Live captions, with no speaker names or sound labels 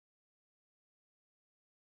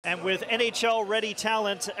And with NHL-ready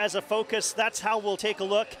talent as a focus, that's how we'll take a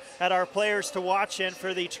look at our players to watch. And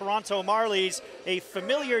for the Toronto Marlies, a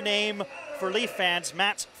familiar name for Leaf fans,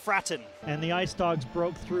 Matt Fratton. And the Ice Dogs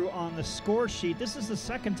broke through on the score sheet. This is the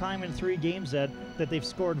second time in 3 games, Ed, that they've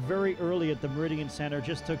scored very early at the Meridian Center.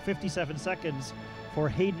 Just took 57 seconds for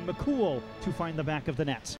Hayden McCool to find the back of the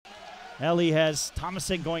net. Ellie has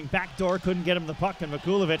Thomason going backdoor, couldn't get him the puck, and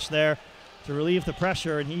Mikulovic there to relieve the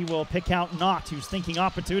pressure, and he will pick out Knott, who's thinking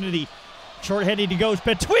opportunity. Short-headed, he goes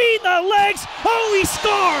between the legs. Oh, he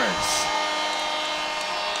scores!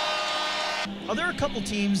 Are there a couple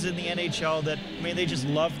teams in the NHL that, they just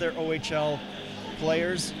love their OHL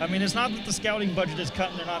players? It's not that the scouting budget is cut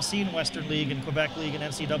and they're not seeing Western League and Quebec League and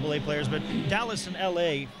NCAA players, but Dallas and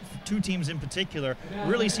LA, 2 teams in particular,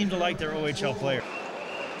 really seem to like their OHL players.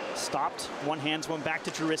 Stopped, one hands one back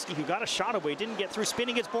to Trubisky, who got a shot away, didn't get through,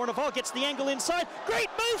 spinning, it's Bourneval, gets the angle inside, great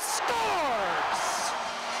move, scores!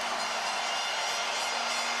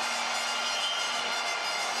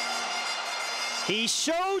 He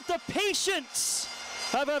showed the patience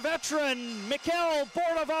of a veteran. Mikhail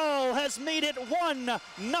Bourneval has made it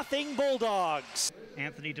 1-0 Bulldogs.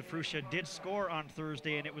 Anthony DeFruscia did score on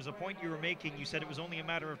Thursday, and it was a point you were making. You said it was only a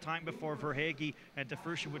matter of time before Verhaeghe and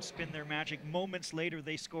DeFruscia would spin their magic. Moments later,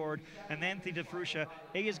 they scored, and Anthony DeFruscia,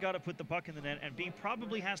 A, has got to put the puck in the net, and B,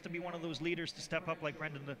 probably has to be one of those leaders to step up like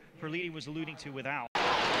Brendan Perlini was alluding to with Al.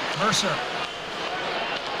 Mercer.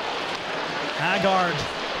 Haggard.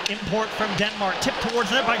 Import from Denmark, tipped towards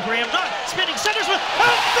the net by Graham Knott, spinning centers with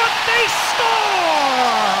out front, they score!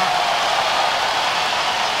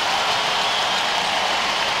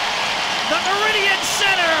 The Meridian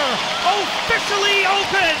Center officially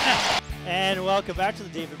open! And welcome back to the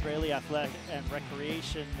David Braley Athletic and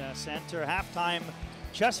Recreation Center. Halftime,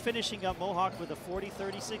 just finishing up Mohawk with a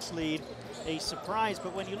 40-36 lead. A surprise,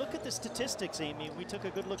 but when you look at the statistics, Amy, we took a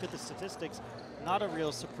good look at the statistics. Not a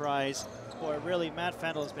real surprise. Boy, really, Matt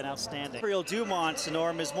Fendel has been outstanding. Gabriel Dumont,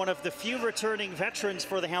 Norm, is one of the few returning veterans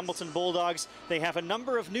for the Hamilton Bulldogs. They have a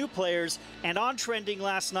number of new players, and on trending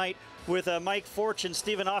last night with Mike Forch and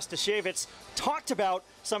Steven Ostashevitz, talked about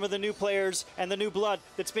some of the new players and the new blood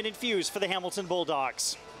that's been infused for the Hamilton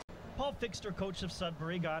Bulldogs. Paul Fixter, coach of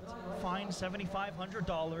Sudbury, got fined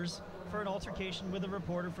 $7,500 for an altercation with a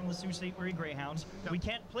reporter from the Sault Ste. Marie Greyhounds. We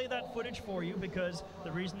can't play that footage for you because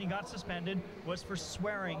the reason he got suspended was for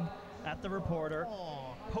swearing at the reporter.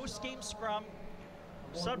 Post-game scrum,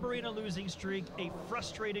 Sudbury in a losing streak, a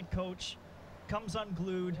frustrated coach comes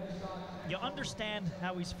unglued. You understand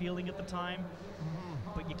how he's feeling at the time,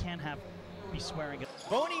 but you can't be swearing.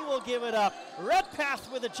 Boney will give it up.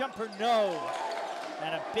 Redpath with a jumper, no.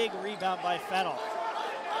 And a big rebound by Fennell.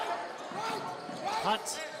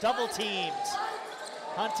 Hunt double teamed.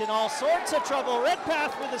 Hunt in all sorts of trouble.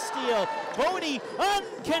 Redpath with a steal. Boney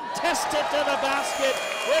uncontested to the basket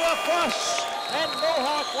with a flush. And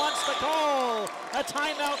Mohawk wants to call a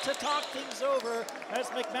timeout to talk things over as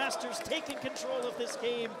McMaster's taking control of this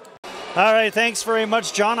game. All right, thanks very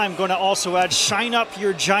much, John. I'm going to also add, shine up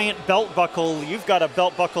your giant belt buckle. You've got a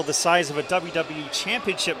belt buckle the size of a WWE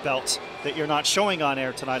Championship belt that you're not showing on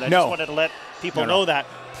air tonight. I just wanted to let people know that.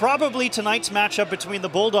 Probably tonight's matchup between the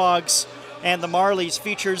Bulldogs and the Marlies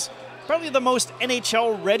features probably the most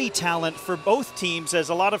NHL-ready talent for both teams, as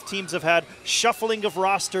a lot of teams have had shuffling of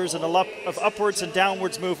rosters and a lot of upwards and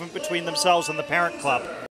downwards movement between themselves and the parent club.